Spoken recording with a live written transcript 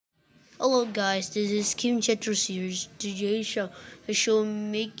Hello guys, this is Kim Chetro series. Today I shall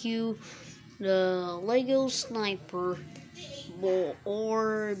make you the Lego Sniper ball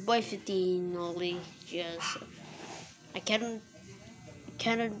or by 15 only. Just I cannot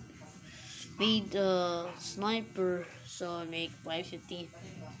make the sniper, so I make by 15.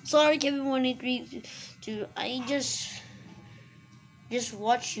 Sorry, Kevin 183 to I just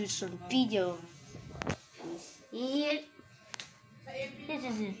watch you some video. Yeah, this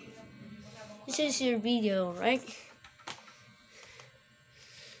is it. This is your video, right?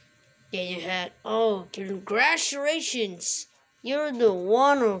 Yeah, you had. Oh, congratulations! You're the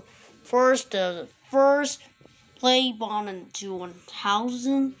one who first play bond to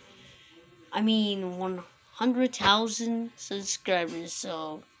 1,000. I mean 100,000 subscribers.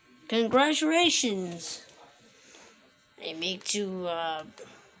 So, congratulations! I make you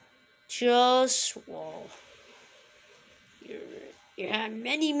just well. You had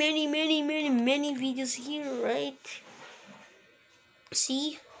many videos here, right?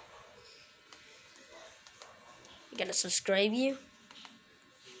 See. I gotta subscribe you.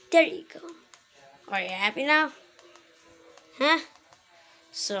 There you go. Are you happy now? Huh?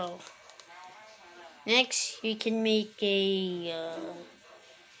 So, next you can make a,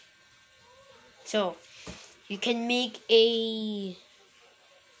 you can make a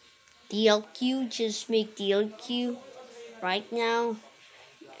DLQ, just make DLQ right now.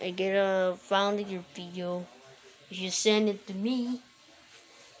 I gotta found your video. You should send it to me.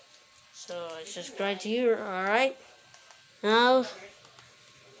 So, I subscribe to you, alright? Now,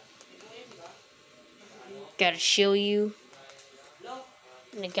 gotta show you.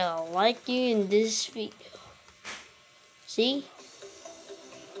 I gotta like you in this video. See?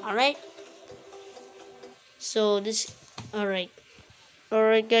 Alright? So this alright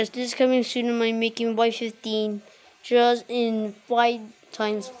guys, this is coming soon on my making by 15 just in 5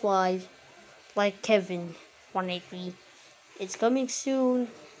 times 5 like Kevin 183. It's coming soon.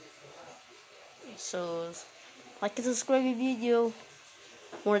 So like and subscribe the video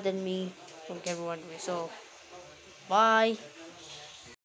more than me from everyone. So bye.